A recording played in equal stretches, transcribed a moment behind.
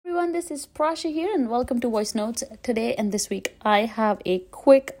everyone, this is Prasha here and welcome to Voice Notes. Today and this week, I have a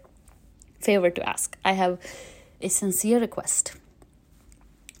quick favor to ask. I have a sincere request.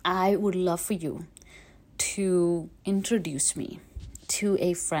 I would love for you to introduce me to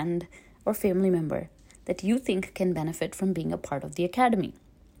a friend or family member that you think can benefit from being a part of the Academy.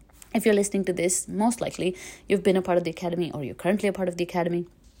 If you're listening to this, most likely you've been a part of the Academy or you're currently a part of the Academy.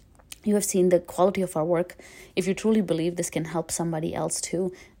 You have seen the quality of our work. If you truly believe this can help somebody else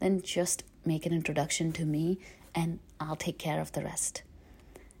too, then just make an introduction to me and I'll take care of the rest.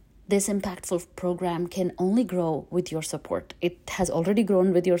 This impactful program can only grow with your support. It has already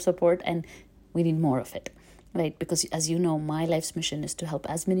grown with your support and we need more of it, right? Because as you know, my life's mission is to help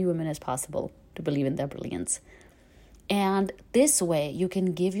as many women as possible to believe in their brilliance. And this way you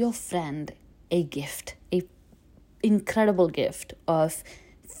can give your friend a gift, an incredible gift of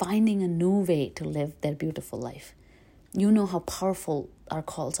finding a new way to live their beautiful life. You know how powerful our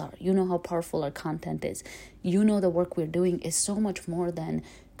calls are. You know how powerful our content is. You know the work we're doing is so much more than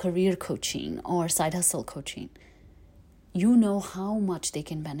career coaching or side hustle coaching. You know how much they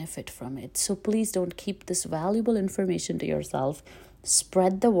can benefit from it. So please don't keep this valuable information to yourself.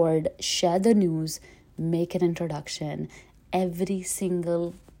 Spread the word, share the news, make an introduction. Every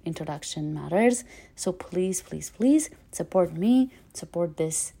single introduction matters. So please support me, support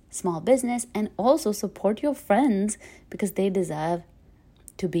this small business, and also support your friends because they deserve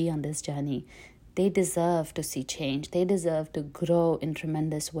to be on this journey. They deserve to see change. They deserve to grow in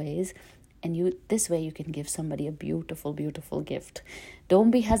tremendous ways. And this way you can give somebody a beautiful, beautiful gift.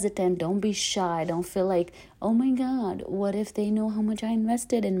 Don't be hesitant. Don't be shy. Don't feel like, oh my God, what if they know how much I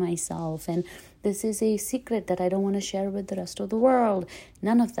invested in myself? And this is a secret that I don't want to share with the rest of the world.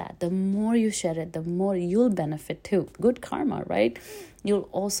 None of that. The more you share it, the more you'll benefit too. Good karma, right? You'll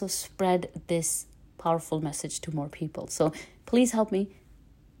also spread this powerful message to more people. So please help me.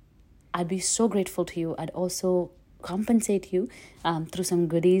 I'd be so grateful to you. I'd also compensate you through some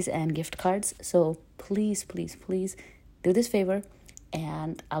goodies and gift cards. So please do this favor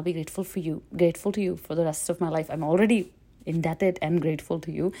and I'll be grateful to you for the rest of my life. I'm already indebted and grateful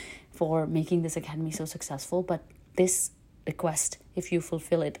to you for making this Academy so successful, but this request, if you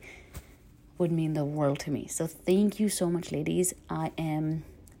fulfill it, would mean the world to me. So thank you so much, ladies. I am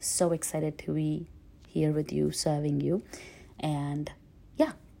so excited to be here with you, serving you. And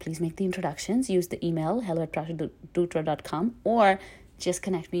yeah, please make the introductions. Use the email hello@prashadutra.com or just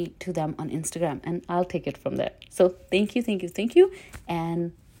connect me to them on Instagram and I'll take it from there. So thank you.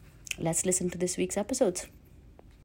 And let's listen to this week's episodes.